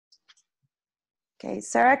Okay,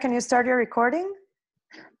 Sarah, can you start your recording?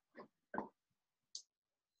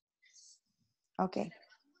 Okay.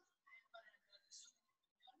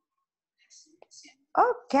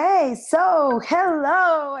 Okay, so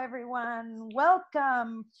hello everyone.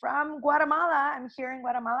 Welcome from Guatemala. I'm here in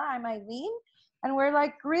Guatemala. I'm Eileen, and we're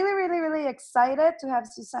like really excited to have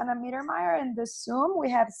Susana Mittermeier in this Zoom.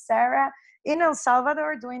 We have Sarah in El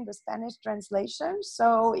Salvador doing the Spanish translation.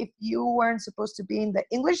 So if you weren't supposed to be in the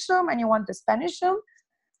English Zoom and you want the Spanish Zoom,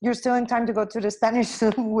 you're still in time to go to the Spanish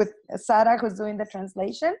Zoom with Sarah, who's doing the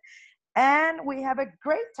translation. And we have a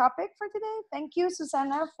great topic for today. Thank you,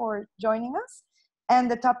 Susana, for joining us. And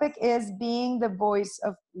the topic is being the voice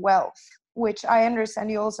of wealth, which I understand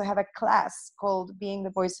you also have a class called Being the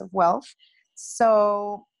Voice of Wealth.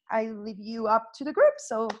 So I leave you up to the group.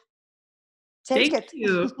 So take it. Thank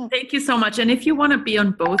you. Thank you so much. And if you want to be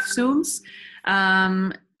on both Zooms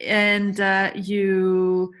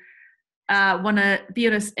you want to be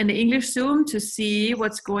in the English Zoom to see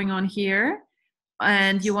what's going on here,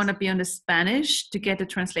 and you want to be on the Spanish to get the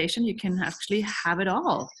translation, you can actually have it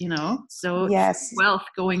all, So yes, wealth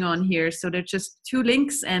going on here. So they're just two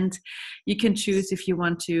links, and you can choose if you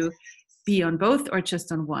want to be on both or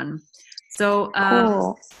just on one. So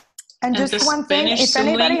cool. And just one thing, if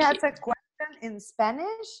anybody has a question in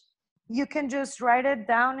Spanish, you can just write it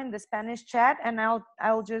down in the Spanish chat, and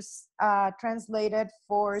I'll just translate it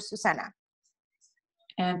for Susana.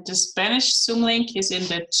 And the Spanish Zoom link is in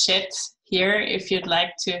the chat here if you'd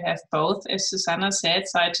like to have both, as Susana said.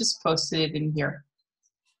 So I just posted it in here.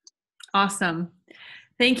 Awesome.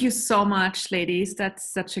 Thank you so much, ladies.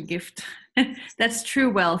 That's such a gift. That's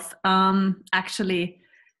true wealth, actually.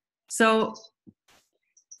 So,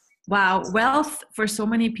 wow, wealth for so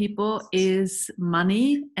many people is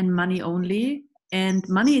money and money only. And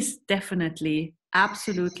money is definitely,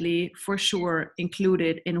 absolutely, for sure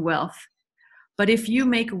included in wealth. But if you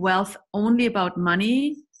make wealth only about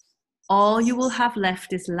money, all you will have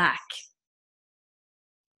left is lack.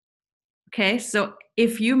 Okay, so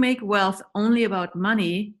if you make wealth only about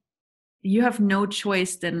money, you have no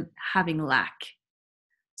choice than having lack.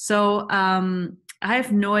 So I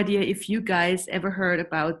have no idea if you guys ever heard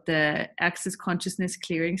about the Access Consciousness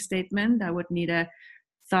Clearing Statement. I would need a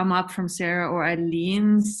thumb up from Sarah or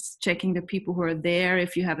Eileen's, checking the people who are there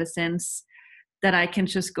if you have a sense that I can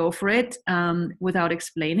just go for it without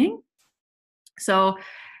explaining. So,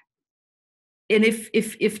 and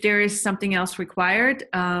if there is something else required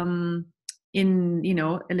in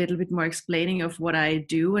a little bit more explaining of what I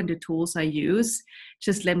do and the tools I use,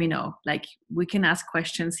 just let me know. Like, we can ask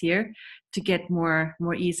questions here to get more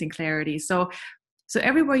ease and clarity. So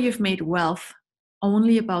everywhere you've made wealth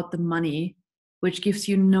only about the money, which gives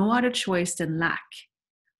you no other choice than lack,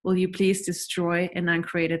 will you please destroy and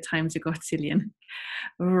uncreate at times a godzillion?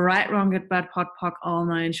 Right, wrong, good, bad, pot, pock, all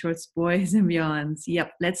nine shorts, boys and beyonds.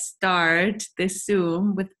 Yep, let's start this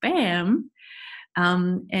Zoom with BAM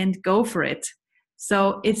and go for it.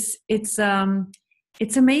 So it's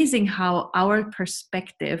amazing how our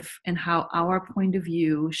perspective and how our point of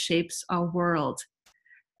view shapes our world.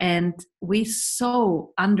 And we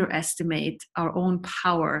so underestimate our own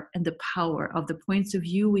power and the power of the points of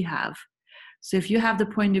view we have. So if you have the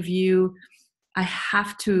point of view, I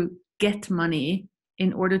have to get money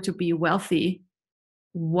in order to be wealthy,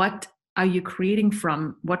 what are you creating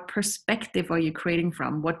from? What perspective are you creating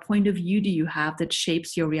from? What point of view do you have that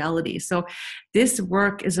shapes your reality? So this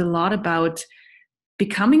work is a lot about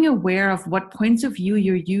becoming aware of what points of view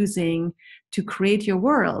you're using to create your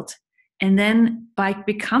world. And then by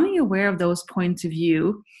becoming aware of those points of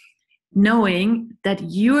view, knowing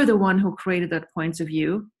that you're the one who created that points of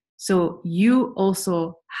view, so you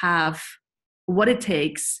also have what it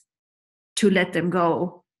takes to let them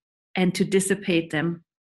go and to dissipate them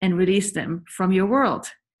and release them from your world,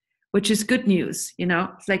 which is good news.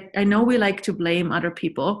 It's like, I know we like to blame other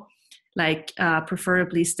people, like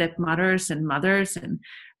preferably stepmothers and mothers and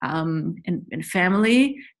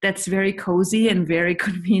family. That's very cozy and very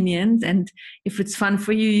convenient. And if it's fun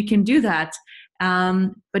for you, you can do that.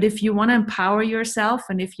 But if you want to empower yourself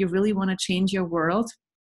and if you really want to change your world,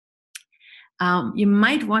 you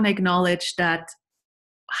might want to acknowledge that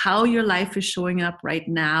how your life is showing up right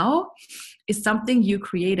now is something you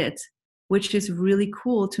created, which is really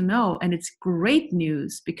cool to know. And it's great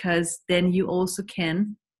news, because then you also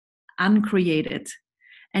can uncreate it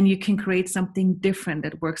and you can create something different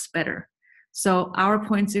that works better. So our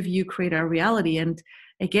points of view create our reality. And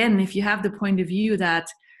again, if you have the point of view that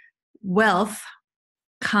wealth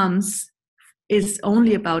is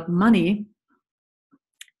only about money,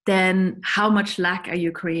 then how much lack are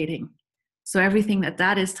you creating? So everything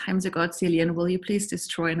that is times a godzillion, will you please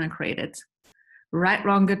destroy and uncreate it? Right,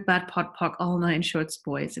 wrong, good, bad, pot, pock, all nine shorts,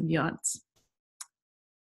 boys and beyonds.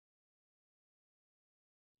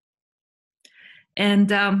 And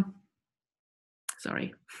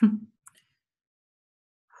sorry.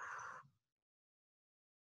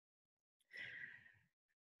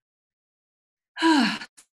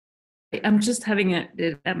 I'm just having a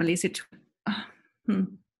Emily situation.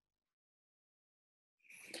 Can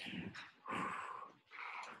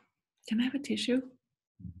I have a tissue?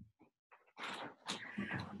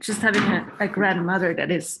 Just having a grandmother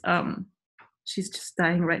that is she's just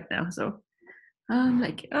dying right now, so I'm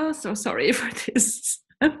like, oh, so sorry for this.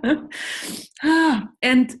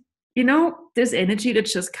 And you know, this energy that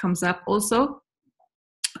just comes up also,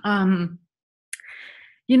 you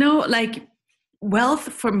know, like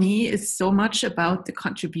wealth for me is so much about the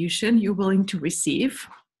contribution you're willing to receive.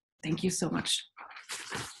 Thank you so much.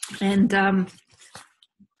 And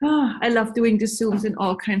I love doing the Zooms in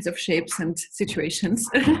all kinds of shapes and situations.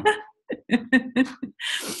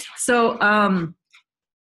 So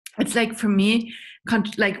it's like, for me,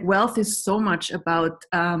 like wealth is so much about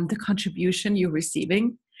the contribution you're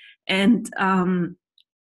receiving. And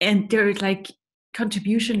there's like,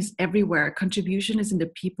 contribution is everywhere. Contribution is in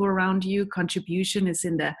the people around you. Contribution is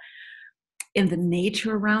in the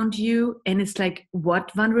nature around you. And it's like,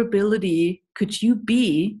 what vulnerability could you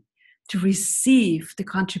be to receive the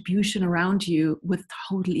contribution around you with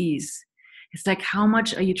total ease? It's like, how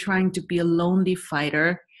much are you trying to be a lonely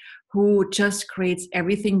fighter who just creates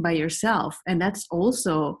everything by yourself? And that's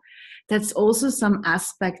also some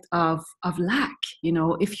aspect of lack. You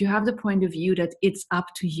know, if you have the point of view that it's up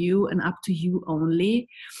to you and up to you only,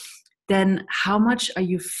 then how much are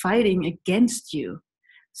you fighting against you?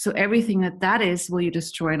 So everything that is, will you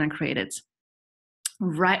destroy and uncreate it?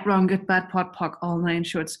 Right, wrong, good, bad, pot, pock, all nine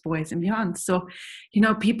shorts, boys and beyond. So, you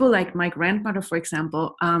know, people like my grandmother, for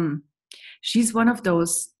example, she's one of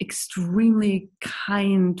those extremely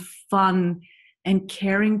kind, fun, and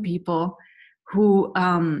caring people who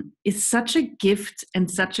is such a gift and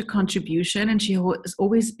such a contribution. And she has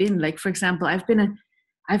always been, like, for example, I've been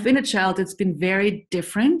a child that's been very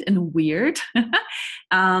different and weird,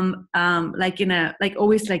 like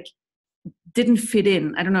always like didn't fit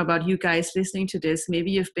in. I don't know about you guys listening to this.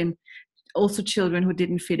 Maybe you've been also children who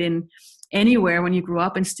didn't fit in anywhere when you grew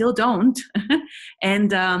up and still don't.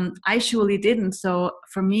 And I surely didn't. So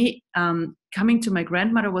for me, coming to my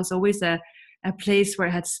grandmother was always a place where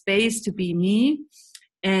I had space to be me.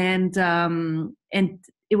 And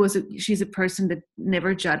she's a person that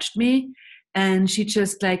never judged me. And she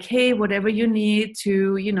just like, hey, whatever you need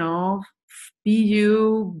to, you know, be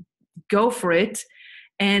you, go for it.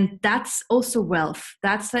 And that's also wealth.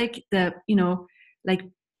 That's like the, you know, like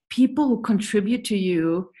people who contribute to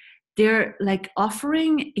you, they're like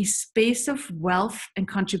offering a space of wealth and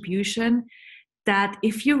contribution that,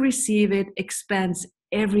 if you receive it, expands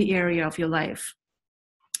every area of your life.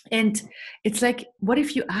 And it's like, what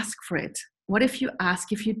if you ask for it? What if you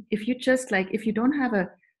ask, if you just like, if you don't have a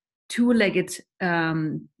two-legged,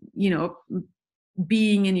 you know,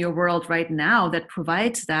 being in your world right now that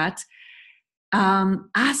provides that,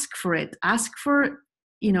 ask for it. Ask for,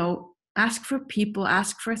 you know, ask for people,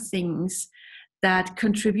 ask for things that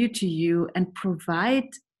contribute to you and provide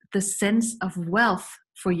the sense of wealth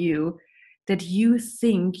for you that you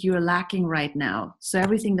think you're lacking right now. So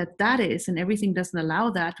everything that is, and everything doesn't allow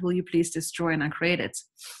that, will you please destroy and uncreate it?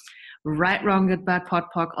 Right, wrong, good, bad,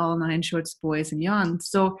 pot, pock, all nine shorts, boys and beyond.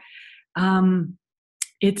 So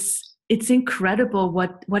it's incredible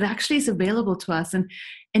what actually is available to us. And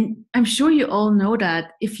I'm sure you all know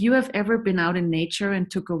that if you have ever been out in nature and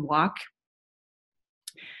took a walk,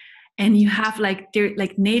 and you have like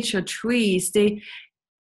nature, trees, they,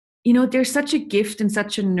 you know, there's such a gift and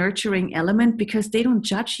such a nurturing element, because they don't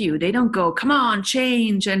judge you. They don't go, come on,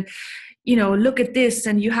 change, and, you know, look at this,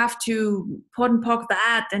 and you have to pot and pock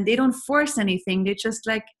that, and they don't force anything. They just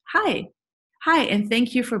like, hi, and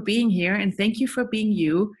thank you for being here, and thank you for being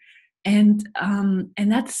you. And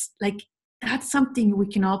that's something we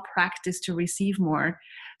can all practice to receive more.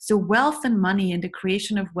 So wealth and money, and the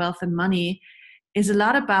creation of wealth and money, is a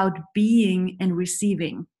lot about being and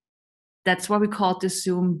receiving. That's why we call it the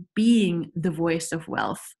Zoom, being the voice of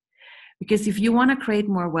wealth. Because if you want to create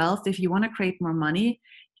more wealth, if you want to create more money,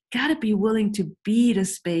 you got to be willing to be the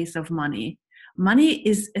space of money. Money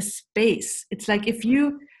is a space. It's like if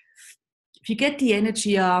you get the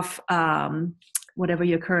energy of whatever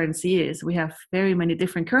your currency is. We have very many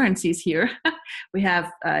different currencies here. We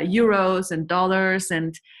have euros and dollars,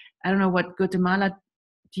 and I don't know what Guatemala,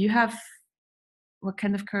 do you have? What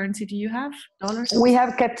kind of currency do you have? Dollars? We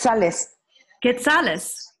have quetzales.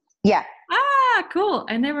 Quetzales. Yeah. Ah, cool.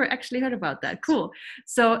 I never actually heard about that. Cool.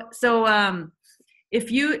 So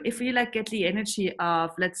if you like get the energy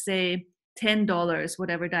of, let's say, $10,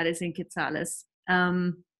 whatever that is in quetzales,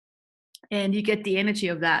 and you get the energy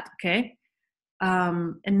of that, okay?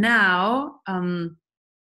 And now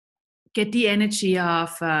get the energy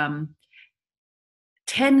of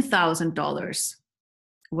 $10,000,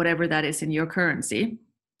 whatever that is in your currency.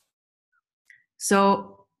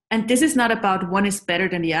 So, and this is not about one is better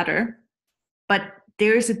than the other, but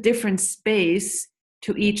there is a different space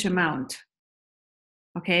to each amount.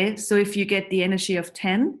 Okay, so if you get the energy of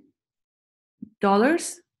 $10,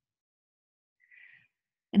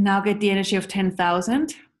 and now get the energy of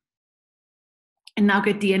 10,000, and now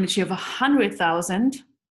get the energy of 100,000,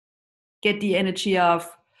 get the energy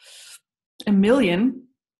of 1,000,000.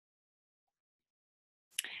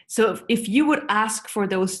 So if you would ask for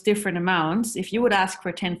those different amounts, if you would ask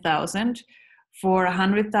for 10,000, for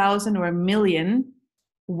 100,000 or 1,000,000,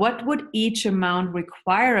 what would each amount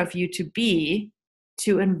require of you to be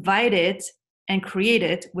to invite it and create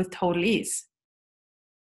it with total ease?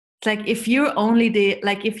 It's like if you're only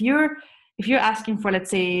if you're asking for, let's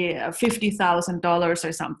say, $50,000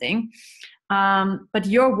 or something, but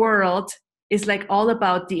your world is like all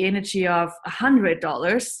about the energy of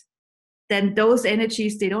 $100, then those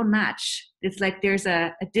energies, they don't match. It's like there's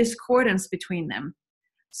a discordance between them.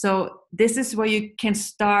 So this is where you can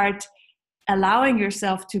start allowing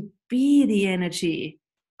yourself to be the energy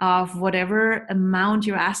of whatever amount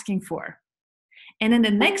you're asking for. And then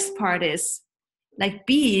the next part is like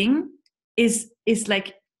being is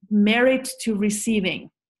like married to receiving.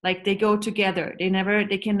 Like they go together.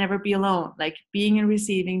 They can never be alone. Like being and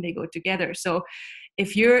receiving, they go together. So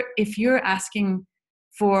if you're asking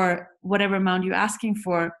for whatever amount you're asking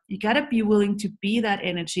for, you got to be willing to be that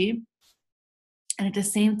energy, and at the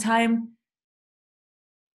same time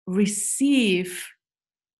receive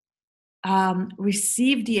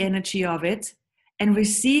the energy of it, and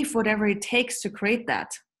receive whatever it takes to create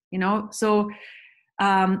that, so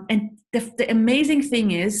and the amazing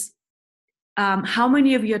thing is, how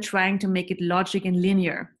many of you are trying to make it logic and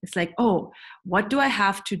linear? It's like, oh, what do I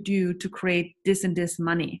have to do to create this and this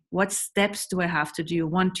money? What steps do I have to do?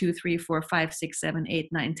 1, 2, 3, 4, 5, 6, 7, 8,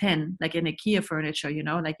 9, 10, like in IKEA furniture,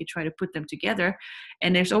 like you try to put them together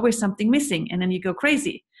and there's always something missing, and then you go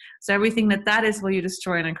crazy. So everything that is what you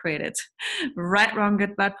destroy and create it. Right, wrong,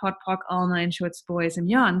 good, bad, pot, pock, all nine shorts, boys, and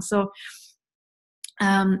yawn. So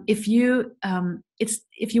if you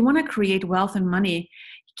want to create wealth and money,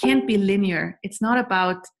 it can't be linear. It's not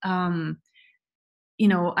about I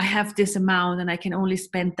have this amount and I can only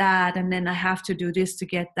spend that, and then I have to do this to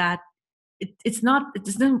get that. It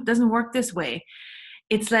doesn't work this way.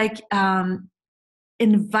 It's like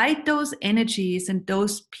invite those energies and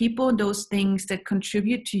those people and those things that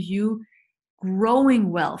contribute to you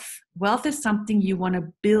growing wealth. Wealth is something you want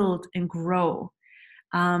to build and grow,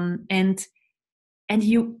 and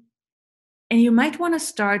you might want to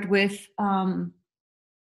start with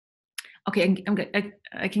okay,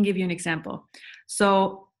 I can give you an example.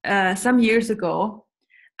 So some years ago,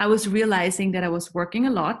 I was realizing that I was working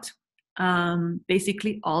a lot,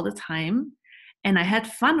 basically all the time, and I had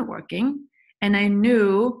fun working, and I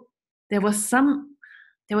knew there was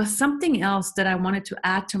something else that I wanted to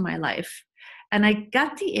add to my life, and I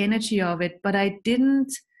got the energy of it, but I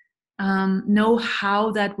didn't know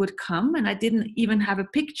how that would come, and I didn't even have a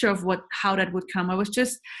picture of how that would come. I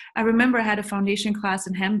remember I had a foundation class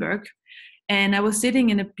in Hamburg, and I was sitting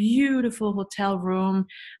in a beautiful hotel room,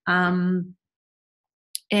 and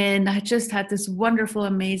I just had this wonderful,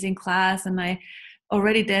 amazing class, and I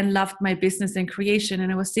already then loved my business and creation,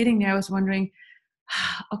 and I was sitting there, I was wondering,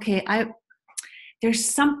 okay, there's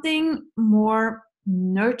something more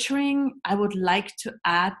nurturing I would like to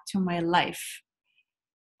add to my life.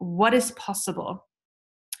 What is possible?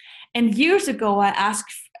 And years ago, I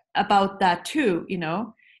asked about that too,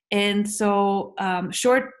 and so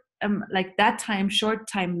short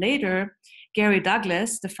time later, Gary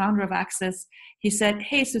Douglas, the founder of Access, he said,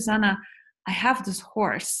 "Hey, Susanna, I have this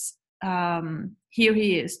horse. Here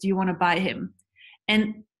he is. Do you want to buy him?"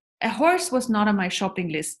 And a horse was not on my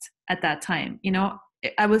shopping list at that time.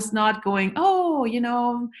 I was not going, oh,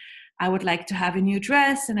 I would like to have a new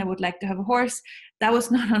dress and I would like to have a horse. That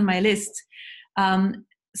was not on my list. And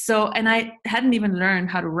I hadn't even learned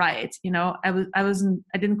how to ride.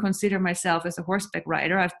 I didn't consider myself as a horseback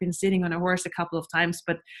rider. I've been sitting on a horse a couple of times,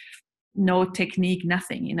 but no technique,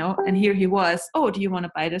 nothing, And here he was, oh, do you want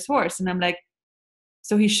to buy this horse? And I'm like,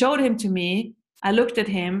 so he showed him to me. I looked at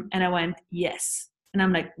him and I went, yes. And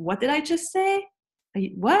I'm like, what did I just say?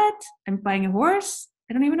 What? I'm buying a horse?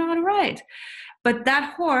 I don't even know how to ride. But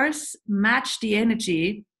that horse matched the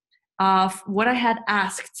energy of what I had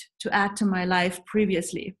asked to add to my life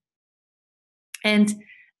previously. And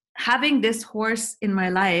having this horse in my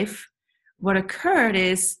life, what occurred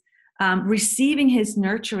is receiving his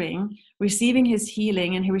nurturing, receiving his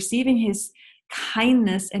healing, and receiving his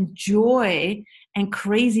kindness and joy and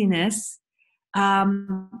craziness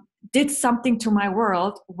did something to my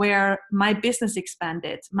world where my business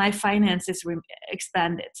expanded, my finances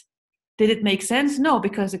expanded. Did it make sense? No,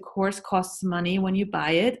 because a horse costs money when you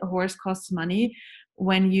buy it. A horse costs money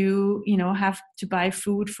when you have to buy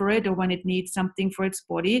food for it, or when it needs something for its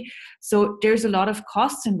body. So there's a lot of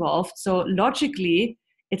costs involved. So logically,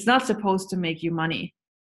 it's not supposed to make you money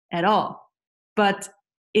at all. But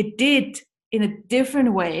it did in a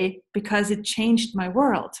different way because it changed my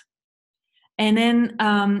world. And then,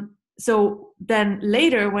 so then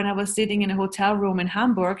later, when I was sitting in a hotel room in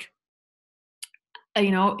Hamburg,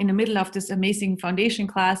 in the middle of this amazing foundation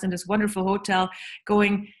class in this wonderful hotel,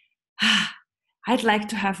 going, I'd like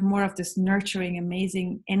to have more of this nurturing,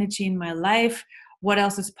 amazing energy in my life. What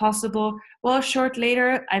else is possible? Well, short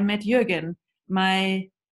later, I met Jürgen, my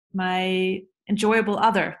enjoyable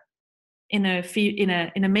other in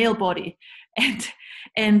a male body,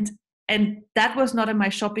 and that was not on my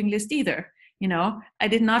shopping list either. I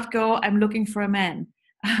did not go, I'm looking for a man.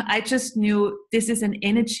 I just knew this is an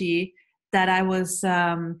energy that I was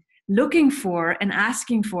looking for and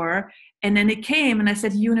asking for. And then it came, and I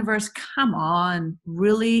said, universe, come on,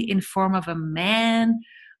 really, in form of a man?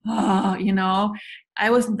 Oh, I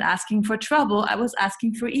wasn't asking for trouble. I was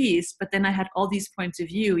asking for ease. But then I had all these points of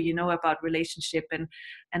view, about relationship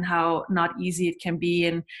and how not easy it can be.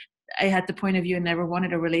 And I had the point of view and never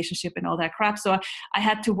wanted a relationship and all that crap. So I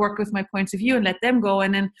had to work with my points of view and let them go.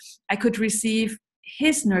 And then I could receive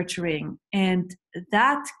his nurturing, and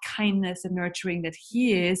that kindness and nurturing that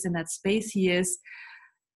he is, in that space he is,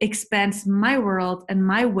 expands my world and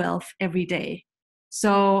my wealth every day.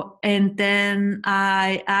 So, and then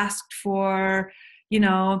I asked for,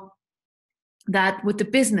 that with the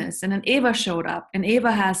business, and then Eva showed up, and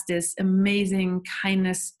Eva has this amazing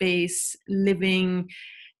kindness space, living,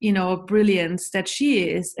 brilliance that she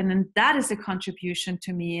is. And then that is a contribution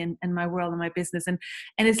to me and my world and my business. And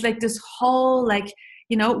it's like this whole,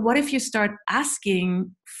 what if you start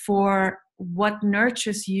asking for what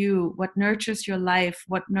nurtures you, what nurtures your life,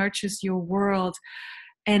 what nurtures your world,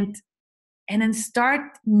 and then start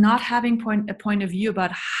not having a point of view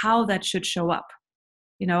about how that should show up,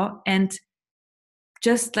 and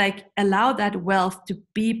just allow that wealth to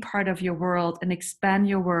be part of your world and expand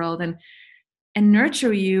your world and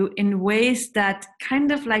nurture you in ways that kind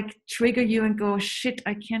of trigger you and go, shit,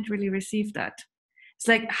 I can't really receive that.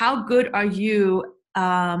 It's how good are you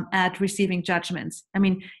at receiving judgments? I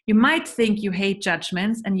mean, you might think you hate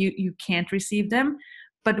judgments and you can't receive them,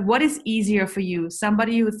 but what is easier for you?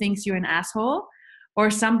 Somebody who thinks you're an asshole, or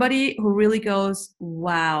somebody who really goes,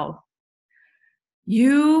 wow,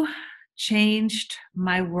 you changed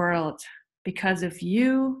my world. Because of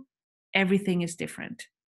you, everything is different.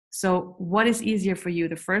 So what is easier for you,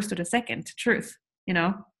 the first or the second? Truth,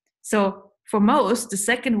 So for most, the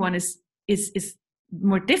second one is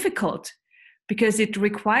more difficult, because it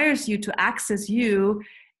requires you to access you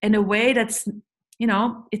in a way that's,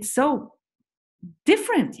 it's so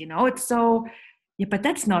different, it's so, yeah, but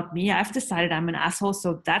that's not me. I've decided I'm an asshole,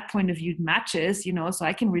 so that point of view matches, so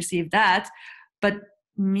I can receive that. But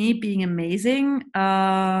me being amazing,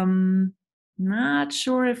 not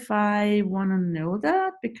sure if I want to know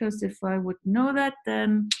that, because if I would know that,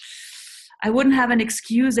 then I wouldn't have an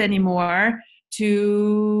excuse anymore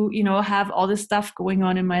to, have all this stuff going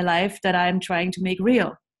on in my life that I'm trying to make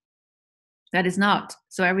real. That is not.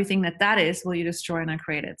 So everything that is, will you destroy and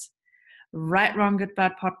uncreate it. Right, wrong, good,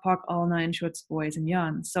 bad, pot, pock, all nine shorts, boys, and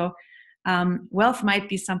yarn. So wealth might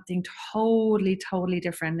be something totally, totally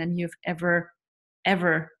different than you've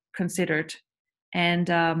ever considered. And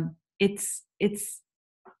it's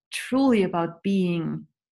truly about being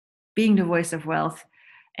the voice of wealth.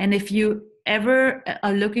 And if you ever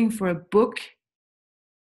are looking for a book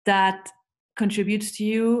that contributes to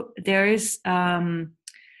you, there's one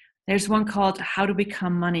called How to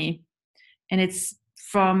Become Money, and it's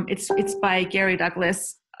by Gary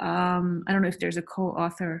Douglas. I don't know if there's a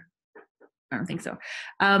co-author. I don't think so.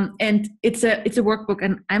 And it's a workbook,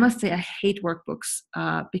 and I must say I hate workbooks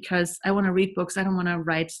because I want to read books. I don't want to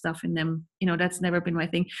write stuff in them. That's never been my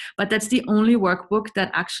thing. But that's the only workbook that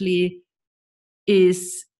actually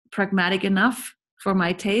is pragmatic enough for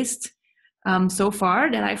my taste so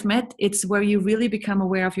far that I've met. It's where you really become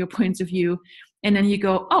aware of your points of view, and then you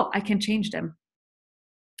go, oh, I can change them.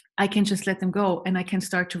 I can just let them go and I can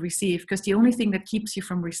start to receive, because the only thing that keeps you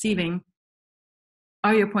from receiving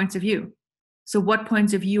are your points of view. So what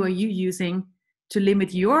points of view are you using to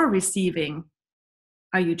limit your receiving?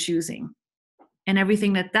 Are you choosing? And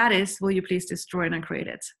everything that is, will you please destroy and uncreate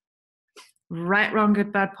it? Right, wrong,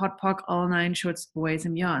 good, bad, pot, pock, all nine shorts, boys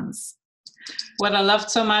and beyonds. What I loved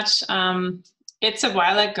so much, it's a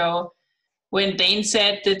while ago when Dane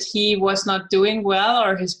said that he was not doing well,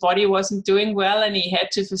 or his body wasn't doing well, and he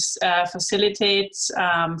had to facilitate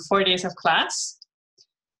 4 days of class,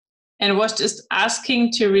 and was just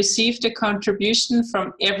asking to receive the contribution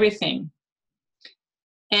from everything.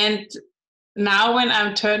 And now when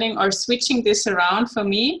I'm turning or switching this around for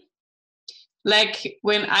me, like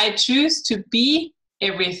when I choose to be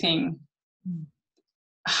everything,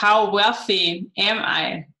 how wealthy am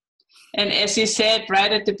I? And as you said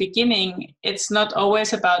right at the beginning, it's not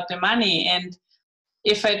always about the money. And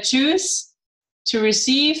if I choose to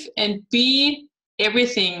receive and be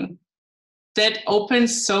everything, that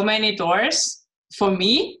opens so many doors for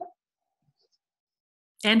me.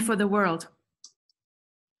 And for the world.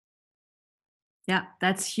 Yeah,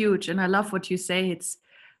 that's huge. And I love what you say. It's,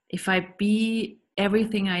 if I be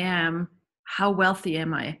everything I am, how wealthy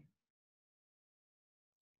am I?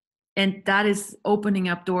 And that is opening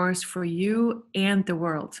up doors for you and the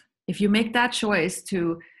world. If you make that choice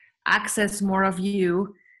to access more of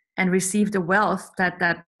you and receive the wealth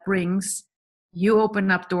that brings, you open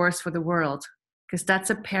up doors for the world. Because that's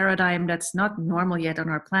a paradigm that's not normal yet on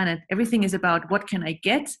our planet. Everything is about what can I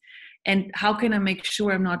get and how can I make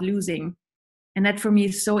sure I'm not losing. And that for me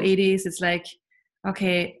is so 80s. It's like,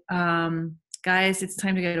 okay, guys, it's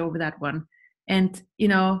time to get over that one. And, you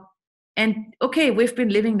know, and okay, we've been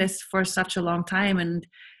living this for such a long time, and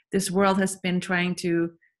this world has been trying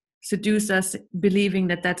to seduce us, believing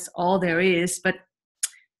that that's all there is. But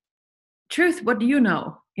truth, what do you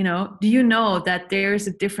know? You know, do you know that there's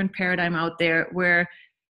a different paradigm out there where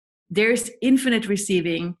there's infinite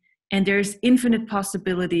receiving and there's infinite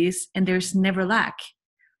possibilities and there's never lack?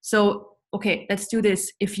 So, okay, let's do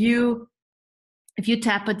this. If you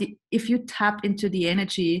tap into the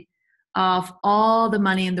energy of all the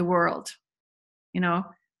money in the world, you know,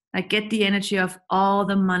 like get the energy of all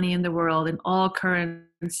the money in the world, in all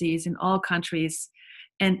currencies, in all countries,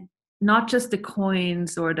 and not just the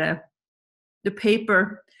coins or the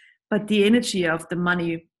paper, but the energy of the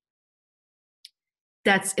money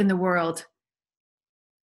that's in the world.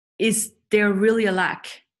 Is there really a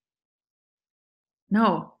lack?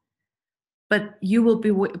 No. But you will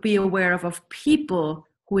be aware of people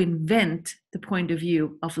who invent the point of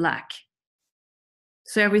view of lack.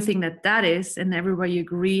 So everything that is, and everywhere you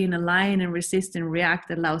agree and align and resist and react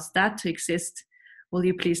that allows that to exist, will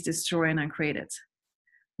you please destroy and uncreate it?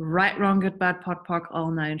 Right, wrong, good, bad, pot, pock, all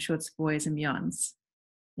nine shorts, boys and beyonds.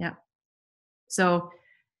 Yeah. So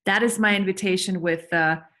that is my invitation with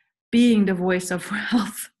being the voice of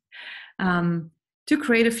wealth, to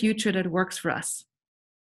create a future that works for us.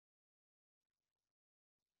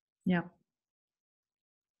 Yeah.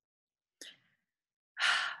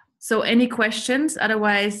 So any questions?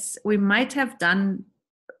 Otherwise, we might have done,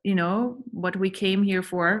 you know, what we came here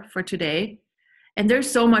for today. And there's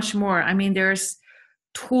so much more. I mean, there's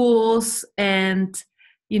tools and,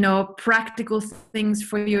 you know, practical things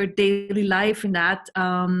for your daily life and that,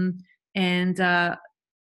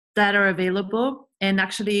 that are available. And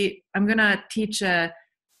actually, I'm going to teach a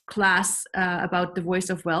class about the voice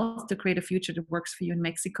of wealth to create a future that works for you in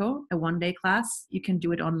Mexico, a one-day class. You can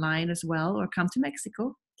do it online as well, or come to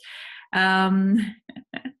Mexico. And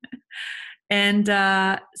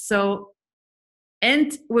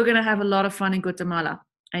we're going to have a lot of fun in Guatemala.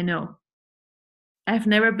 I know. I've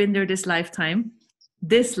never been there this lifetime,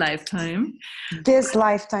 but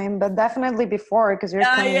definitely before, because you're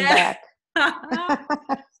coming back.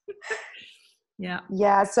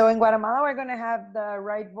 Yeah. So in Guatemala, we're going to have the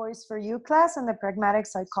Right Voice for You class and the Pragmatic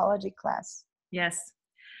Psychology class. Yes.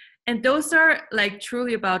 And those are like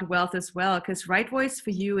truly about wealth as well, because Right Voice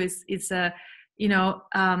for You is a, you know,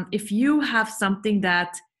 if you have something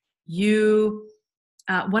that you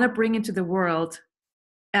want to bring into the world,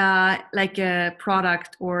 like a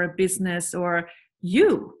product or a business, or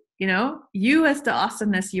you know, you as the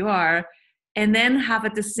awesomeness you are, and then have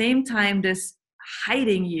at the same time this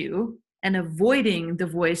hiding you and avoiding the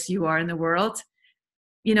voice you are in the world.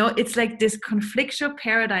 You know, it's like this conflictual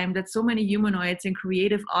paradigm that so many humanoids and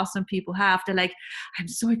creative, awesome people have. They're like, I'm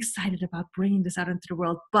so excited about bringing this out into the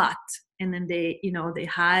world, but, and then they, you know, they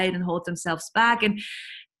hide and hold themselves back. And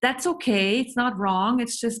that's okay. It's not wrong.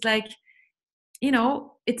 It's just like, you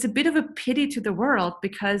know, it's a bit of a pity to the world,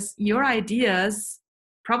 because your ideas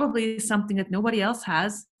probably is something that nobody else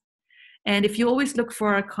has. And if you always look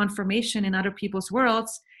for a confirmation in other people's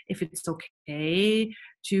worlds, if it's okay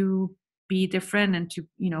to be different and to,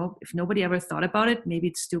 if nobody ever thought about it, maybe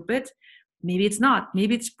it's stupid, maybe it's not,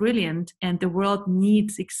 maybe it's brilliant, and the world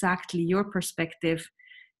needs exactly your perspective.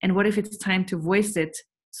 And what if it's time to voice it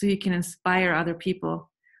so you can inspire other people?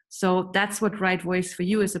 So that's what Right Voice for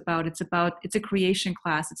You is about. It's a creation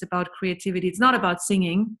class. It's about creativity. It's not about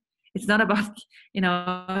singing. It's not about, it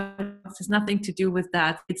has nothing to do with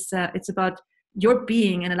that. It's about your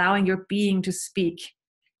being and allowing your being to speak,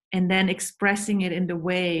 and then expressing it in the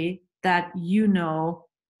way that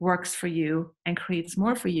works for you and creates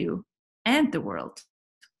more for you and the world.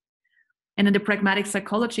 And in the pragmatic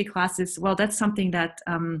psychology classes, well, that's something that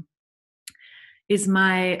is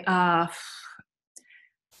my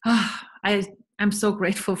I'm so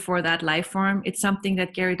grateful for that life form. It's something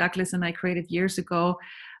that Gary Douglas and I created years ago.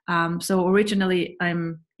 So originally,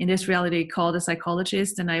 I'm in this reality called a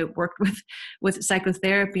psychologist, and I worked with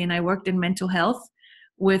psychotherapy, and I worked in mental health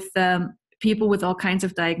with people with all kinds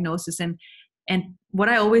of diagnoses. And what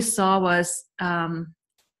I always saw was,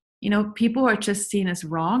 people are just seen as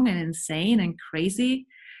wrong and insane and crazy.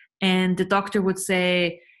 And the doctor would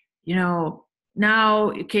say,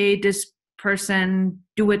 now, okay, this person,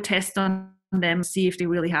 do a test on them, see if they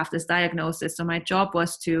really have this diagnosis. So my job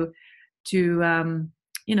was to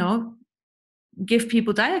give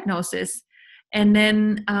people diagnosis, and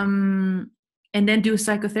then do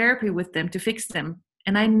psychotherapy with them to fix them.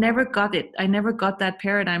 And I never got it. I never got that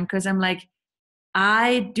paradigm, because I'm like,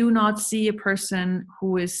 I do not see a person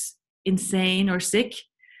who is insane or sick.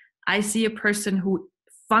 I see a person who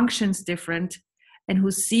functions different and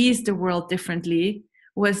who sees the world differently,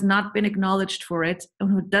 who has not been acknowledged for it,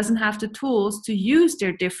 and who doesn't have the tools to use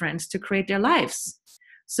their difference to create their lives.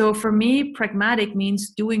 So for me, pragmatic means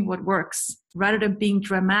doing what works rather than being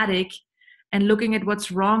dramatic and looking at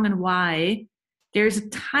what's wrong and why. There's a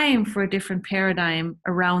time for a different paradigm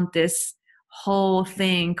around this whole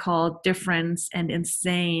thing called difference and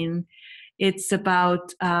insane. It's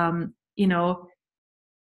about,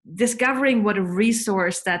 discovering what a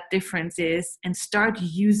resource that difference is and start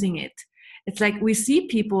using it. It's like we see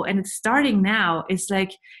people, and it's starting now. It's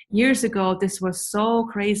like years ago, this was so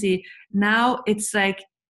crazy. Now it's like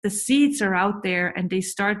the seeds are out there and they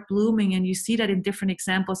start blooming, and you see that in different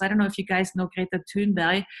examples. I don't know if you guys know Greta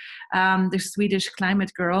Thunberg, the Swedish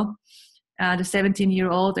climate girl, the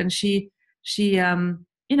 17-year-old, and she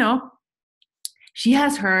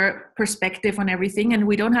has her perspective on everything, and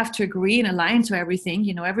we don't have to agree and align to everything.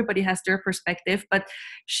 Everybody has their perspective, but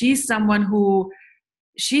she's someone who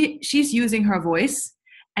she's using her voice,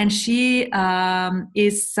 and she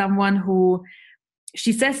is someone who,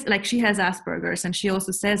 she says, like, she has Asperger's, and she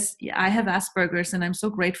also says, yeah, I have Asperger's, and I'm so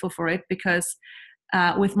grateful for it, because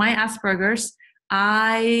with my Asperger's,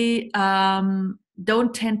 I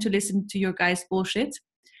don't tend to listen to your guys' bullshit.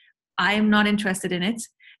 I am not interested in it,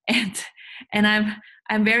 and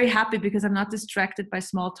I'm very happy because I'm not distracted by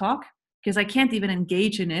small talk, because I can't even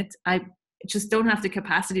engage in it. I just don't have the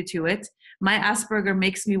capacity to it. My Asperger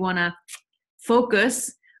makes me want to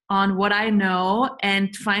focus on what I know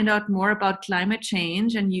and find out more about climate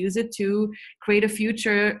change and use it to create a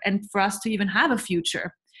future and for us to even have a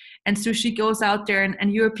future. And so she goes out there,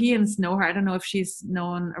 and Europeans know her. I don't know if she's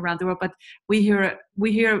known around the world, but we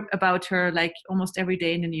hear about her like almost every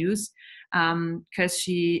day in the news, because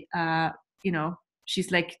she, she's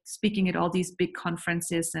like speaking at all these big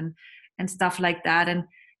conferences and stuff like that.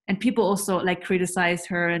 And people also like criticize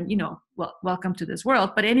her and, well, welcome to this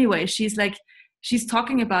world. But anyway, she's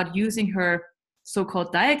talking about using her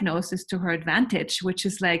so-called diagnosis to her advantage, which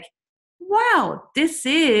is like, wow, this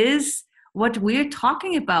is what we're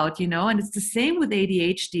talking about, and it's the same with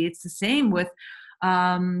ADHD. It's the same with,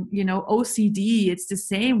 OCD. It's the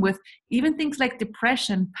same with even things like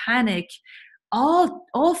depression, panic. All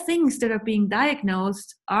things that are being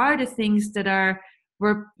diagnosed are the things that are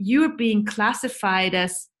where you're being classified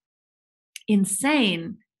as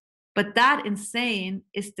insane. But that insane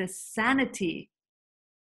is the sanity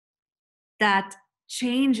that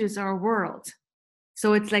changes our world.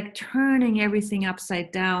 So it's like turning everything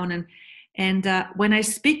upside down. And when I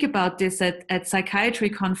speak about this at psychiatry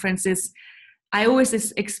conferences, I always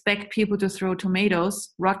expect people to throw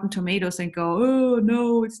rotten tomatoes, and go, oh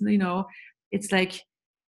no, it's like,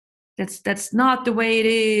 that's not the way it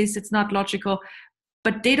is. It's not logical.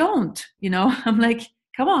 But they don't, I'm like,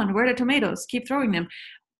 come on, where are the tomatoes? Keep throwing them.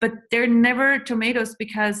 But they're never tomatoes,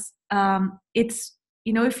 because it's,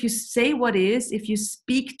 if you say what is, if you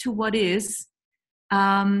speak to what is,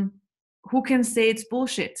 who can say it's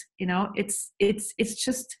bullshit? It's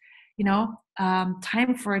just,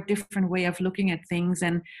 time for a different way of looking at things,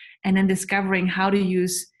 and then discovering how to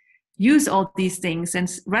use all these things, and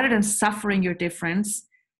rather than suffering your difference,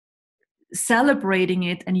 celebrating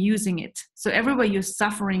it and using it. So everywhere you're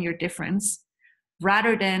suffering your difference,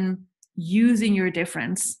 rather than using your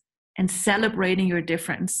difference and celebrating your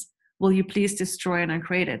difference, will you please destroy and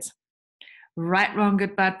uncreate it? Right, wrong,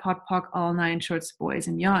 good, bad, pot, pock, all nine shorts, boys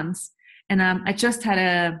and yawns. And I just had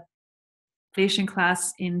a patient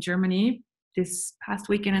class in Germany this past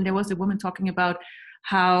weekend, and there was a woman talking about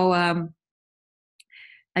how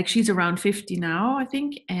like she's around 50 now, I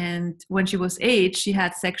think, and when she was 8, she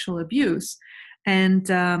had sexual abuse, and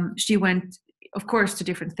she went, of course, to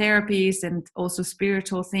different therapies and also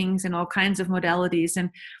spiritual things and all kinds of modalities,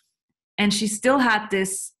 and she still had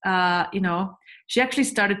this, she actually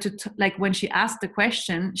started to like, when she asked the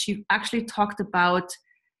question, she actually talked about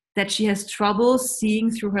that she has trouble seeing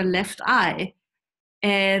through her left eye.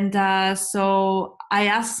 And so I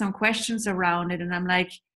asked some questions around it, and I'm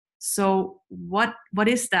like, so what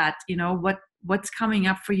is that? What's coming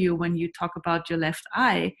up for you when you talk about your left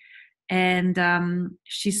eye? And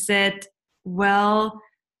she said, well,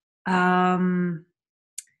 I'm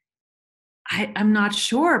not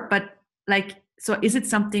sure, but like, so is it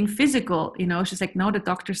something physical? She's like, no, the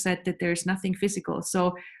doctor said that there's nothing physical.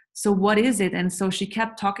 So what is it? And so she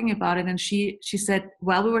kept talking about it, and she said,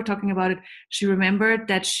 while we were talking about it, she remembered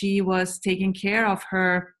that she was taking care of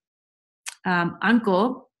her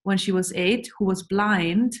uncle when she was 8, who was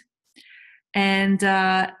blind, and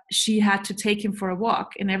she had to take him for a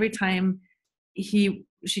walk, and every time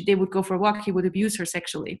they would go for a walk, he would abuse her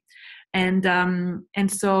sexually, and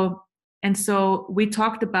so we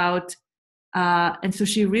talked about, and so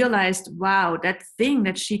she realized, wow, that thing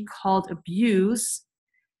that she called abuse,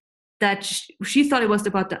 that she thought it was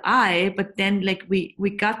about the eye, but then like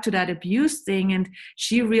we got to that abuse thing, and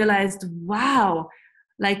she realized, wow,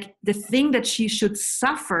 like the thing that she should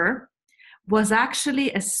suffer was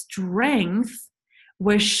actually a strength,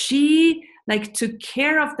 where she like took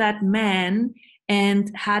care of that man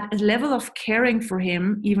and had a level of caring for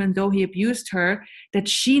him, even though he abused her, that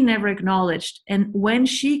she never acknowledged. And when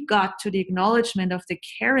she got to the acknowledgement of the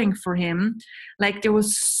caring for him, like there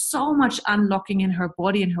was so much unlocking in her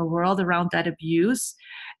body and her world around that abuse,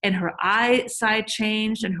 and her eyesight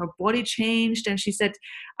changed and her body changed. And she said,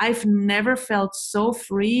 I've never felt so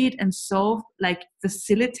freed and so like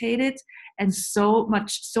facilitated and so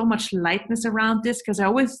much lightness around this, because I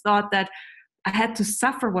always thought that I had to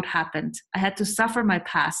suffer what happened. I had to suffer my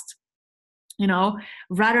past,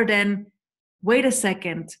 rather than, wait a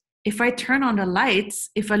second, if I turn on the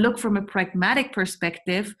lights, if I look from a pragmatic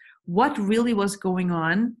perspective, what really was going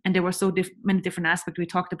on? And there were so many different aspects we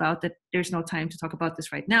talked about that there's no time to talk about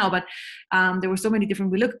this right now, but there were so many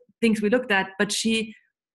different things we looked at, but she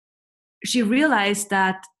realized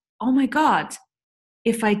that, oh my God,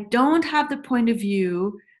 if I don't have the point of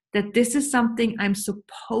view that this is something I'm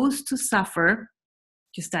supposed to suffer,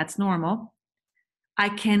 because that's normal, I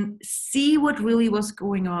can see what really was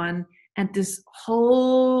going on, and this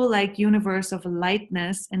whole like universe of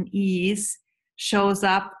lightness and ease shows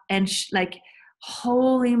up, and like,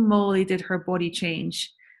 holy moly, did her body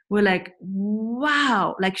change. We're like,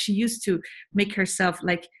 wow, like she used to make herself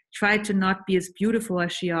like try to not be as beautiful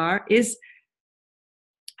as she is,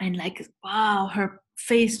 and like, wow, her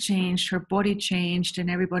face changed, her body changed, and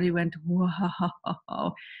everybody went,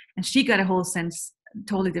 whoa. And she got a whole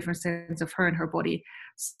totally different sense of her and her body.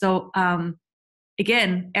 So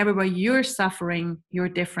again, everywhere you're suffering your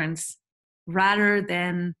difference, rather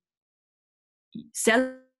than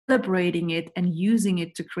celebrating it and using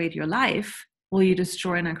it to create your life, will you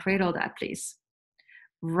destroy and uncreate all that, please?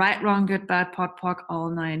 Right, wrong, good, bad, pot, pock, all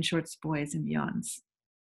nine shorts, boys and beyonds.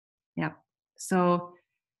 Yep. So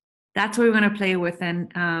that's what we're going to play with,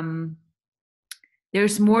 and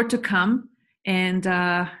there's more to come. And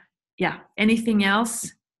anything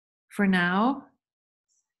else for now?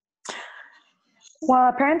 Well,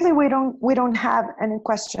 apparently we don't have any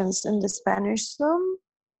questions in the Spanish Zoom.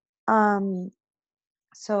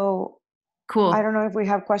 So cool. I don't know if we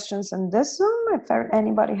have questions in this Zoom. If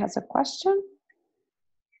anybody has a question.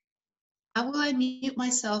 How will I mute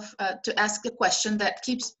myself to ask a question that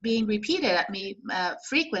keeps being repeated at me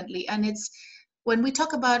frequently? And it's, when we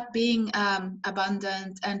talk about being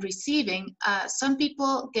abundant and receiving, some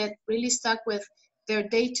people get really stuck with their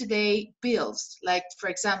day-to-day bills. Like, for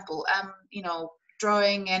example, I'm,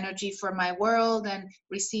 drawing energy for my world and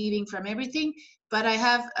receiving from everything, but I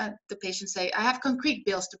have, the patients say, I have concrete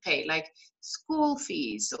bills to pay, like school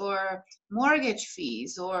fees or mortgage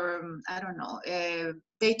fees, or I don't know,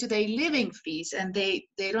 day-to-day living fees, and they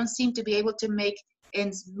don't seem to be able to make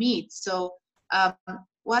ends meet. So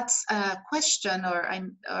what's a question or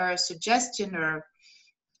a suggestion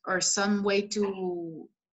or some way to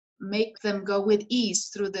make them go with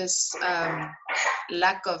ease through this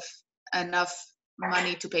lack of enough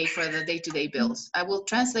money to pay for the day-to-day bills? I will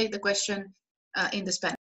translate the question in the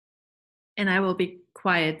Spanish. And I will be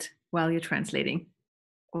quiet while you're translating,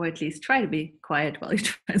 or at least try to be quiet while you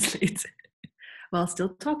translate, while still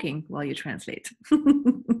talking while you translate.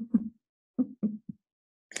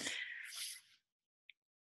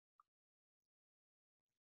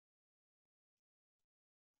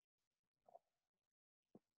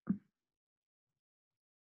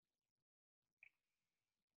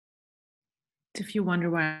 If you wonder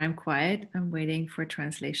why I'm quiet, I'm waiting for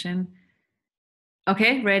translation.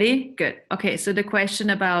 Okay, ready? Good. Okay, so the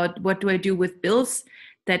question about what do I do with bills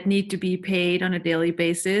that need to be paid on a daily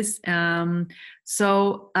basis.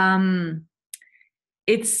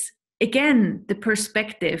 It's, again, the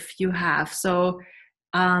perspective you have. So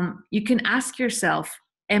you can ask yourself,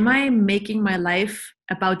 am I making my life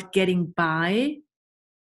about getting by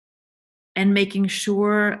and making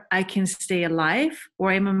sure I can stay alive,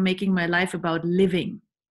 or am I making my life about living?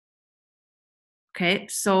 Okay,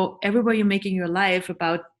 so everywhere you're making your life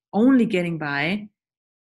about only getting by.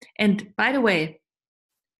 And by the way,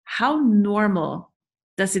 how normal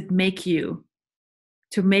does it make you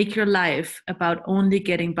to make your life about only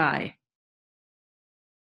getting by?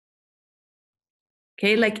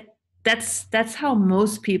 Okay, like that's how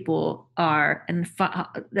most people are, and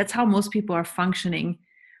that's how most people are functioning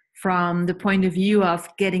from the point of view of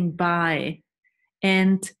getting by.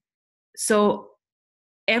 And so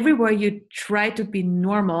everywhere you try to be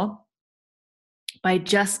normal by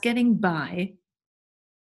just getting by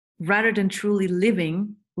rather than truly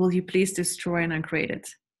living, will you please destroy and uncreate it?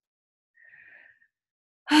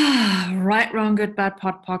 Right, wrong, good, bad,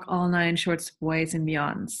 pot, pock, all nine shorts, boys, and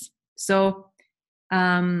beyonds. So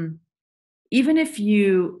even if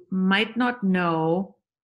you might not know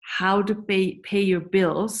how to pay your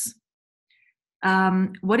bills,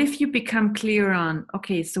 what if you become clear on,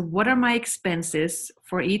 okay, so what are my expenses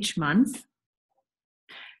for each month?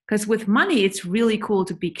 Because with money, it's really cool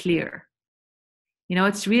to be clear. You know,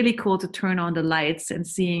 it's really cool to turn on the lights and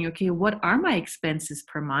seeing, okay, what are my expenses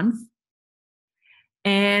per month?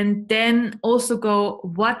 And then also go,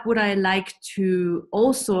 what would I like to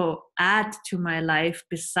also add to my life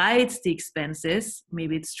besides the expenses?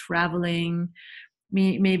 Maybe it's traveling,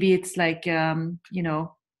 maybe it's like,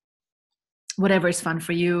 whatever is fun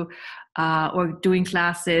for you, or doing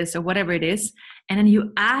classes or whatever it is. And then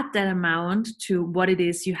you add that amount to what it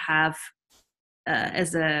is you have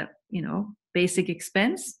as a, basic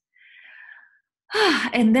expense.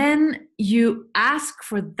 And then you ask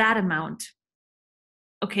for that amount.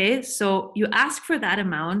 Okay, so you ask for that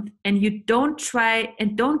amount and you don't try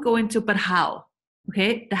and don't go into, but how?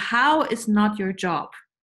 Okay, the how is not your job.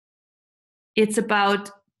 It's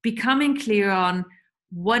about becoming clear on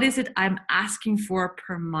what is it I'm asking for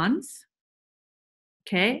per month.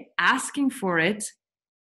 Okay, asking for it,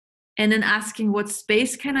 and then asking what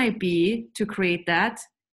space can I be to create that,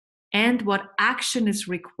 and what action is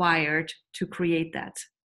required to create that.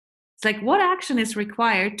 It's like, what action is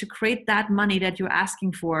required to create that money that you're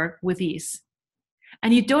asking for with ease?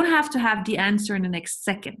 And you don't have to have the answer in the next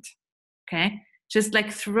second, okay? Just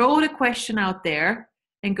like throw the question out there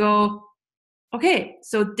and go, okay,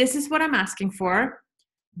 so this is what I'm asking for.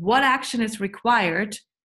 What action is required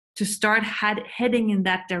to start heading in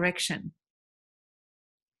that direction?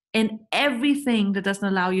 And everything that doesn't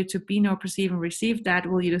allow you to be, nor perceive, and receive that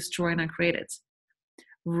will you destroy and uncreate it.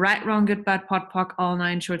 Right, wrong, good, bad, pot, pock, all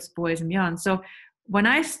nine shorts, boys, and beyond. So when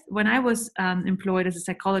I was employed as a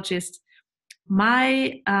psychologist,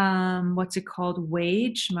 my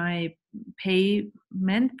wage, my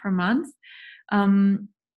payment per month,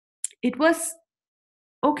 it was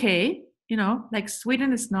okay. Like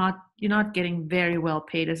Sweden is not, you're not getting very well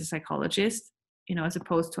paid as a psychologist, as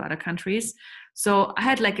opposed to other countries. So I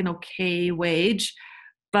had like an okay wage.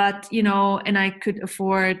 But, and I could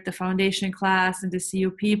afford the foundation class and the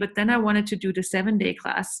COP, but then I wanted to do the 7-day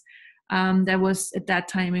class. That was at that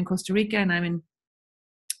time in Costa Rica, and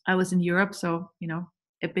I was in Europe, so,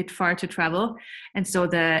 a bit far to travel. And so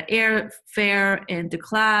the airfare and the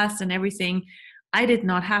class and everything, I did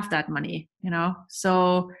not have that money,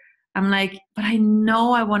 So I'm like, but I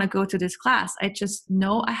know I want to go to this class. I just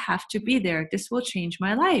know I have to be there. This will change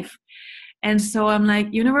my life. And so I'm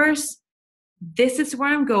like, universe, this is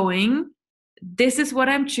where I'm going. This is what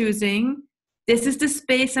I'm choosing. This is the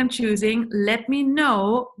space I'm choosing. Let me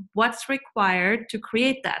know what's required to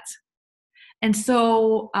create that. And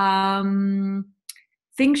so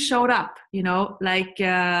things showed up, you know, like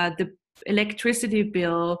the electricity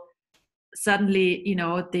bill. Suddenly, you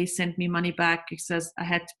know, they sent me money back because I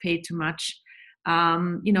had to pay too much.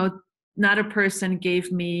 You know, another person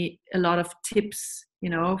gave me a lot of tips, you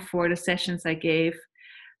know, for the sessions I gave.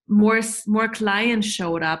 More clients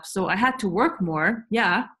showed up, so I had to work more.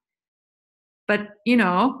 Yeah, but you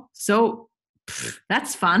know, so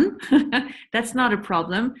that's fun. That's not a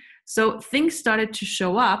problem. So things started to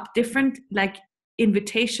show up, different like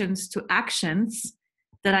invitations to actions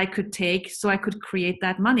that I could take, so I could create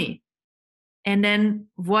that money. And then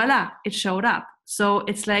voila, it showed up. So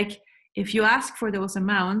it's like, if you ask for those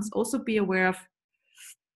amounts, also be aware of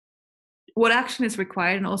what action is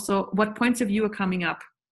required and also what points of view are coming up.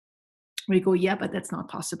 Where you go, yeah, but that's not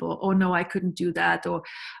possible. Oh no, I couldn't do that. Or,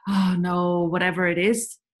 oh no, whatever it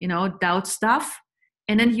is, you know, doubt stuff.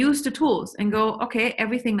 And then use the tools and go, okay,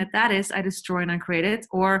 everything that is, I destroy and uncreate it.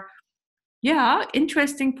 Or, yeah,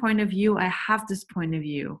 interesting point of view. I have this point of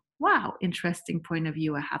view. Wow, interesting point of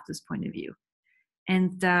view. I have this point of view.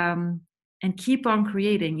 And keep on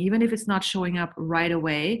creating, even if it's not showing up right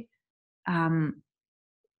away.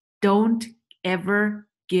 Don't ever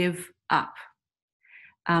give up.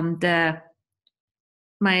 My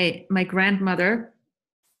grandmother,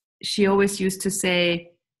 she always used to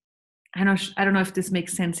say, I don't know if this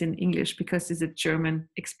makes sense in English because it's a German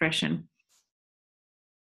expression.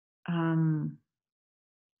 I'm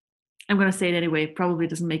going to say it anyway. Probably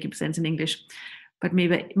doesn't make sense in English, but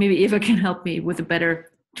maybe Eva can help me with a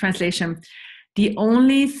better translation. The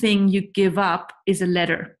only thing you give up is a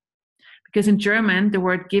letter, because in German the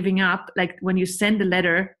word giving up, like when you send a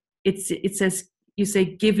letter, it says, you say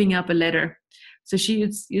giving up a letter. So she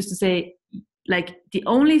used to say, like, the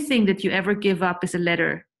only thing that you ever give up is a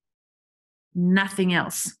letter, nothing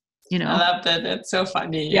else, you know. I love that. That's so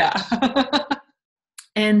funny. Yeah.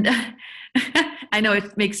 And I know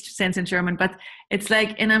it makes sense in German, but it's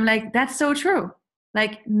like, and I'm like, that's so true.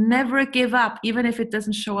 Like, never give up, even if it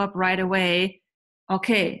doesn't show up right away.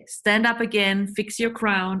 Okay, stand up again, fix your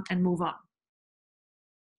crown, and move on.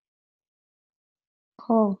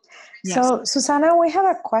 Cool. Yes. So, Susana, we have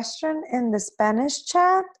a question in the Spanish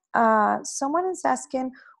chat. Someone is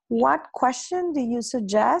asking, what question do you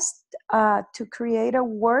suggest to create a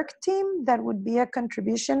work team that would be a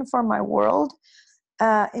contribution for my world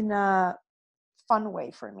in a fun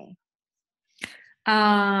way for me?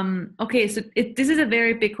 Okay, so this is a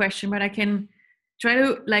very big question, but I can try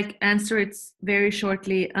to like answer it very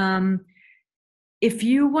shortly. If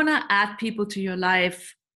you want to add people to your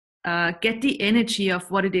life, get the energy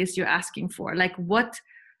of what it is you're asking for. Like what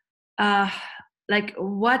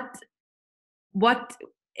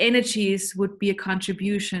energies would be a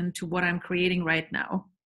contribution to what I'm creating right now.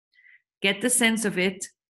 Get the sense of it,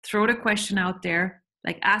 throw the question out there,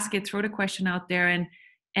 like ask it, throw the question out there,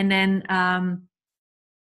 and then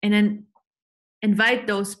invite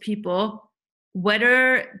those people,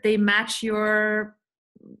 whether they match your,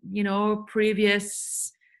 you know,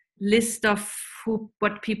 previous list of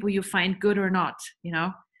what people you find good or not, you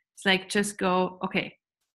know. It's like, just go, okay,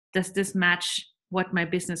 does this match what my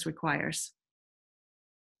business requires?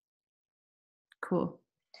 Cool.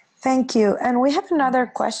 Thank you. And we have another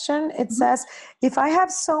question. It says, if I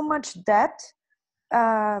have so much debt,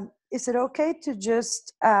 is it okay to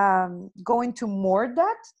just go into more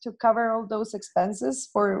debt to cover all those expenses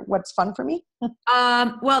for what's fun for me?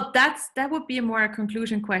 Well, that would be a more a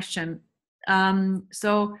conclusion question.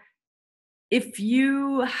 So if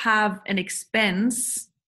you have an expense,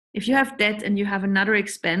 if you have debt and you have another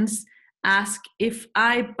expense, ask, if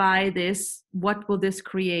I buy this, what will this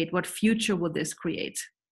create? What future will this create?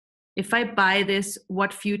 If I buy this,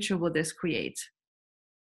 what future will this create?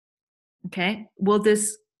 Okay, will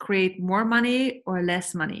this create more money or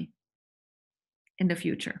less money in the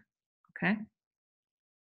future? Okay,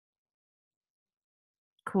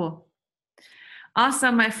 cool.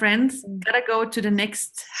 Awesome, my friends. Gotta go to the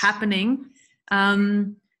next happening.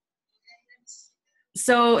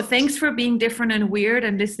 So thanks for being different and weird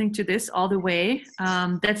and listening to this all the way.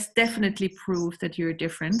 That's definitely proof that you're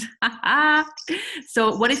different.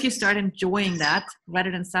 So what if you start enjoying that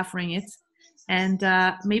rather than suffering it? And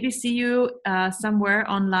maybe see you somewhere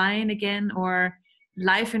online again or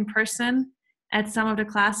live in person at some of the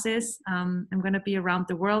classes. I'm going to be around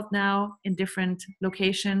the world now in different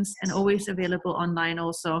locations and always available online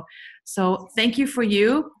also. So thank you for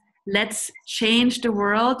you. Let's change the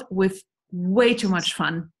world with way too much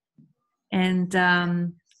fun. And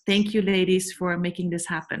thank you, ladies, for making this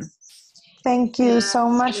happen. Thank you so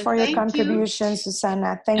much for your contribution,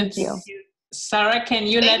 Susana. Thank you. Sarah, can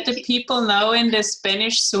you let the people know in the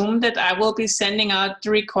Spanish Zoom that I will be sending out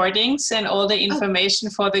the recordings and all the information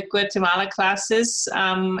for the Guatemala classes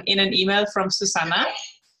in an email from Susana?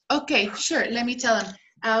 Okay, sure. Let me tell them.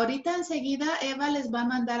 Ahorita enseguida Eva les va a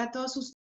mandar a todos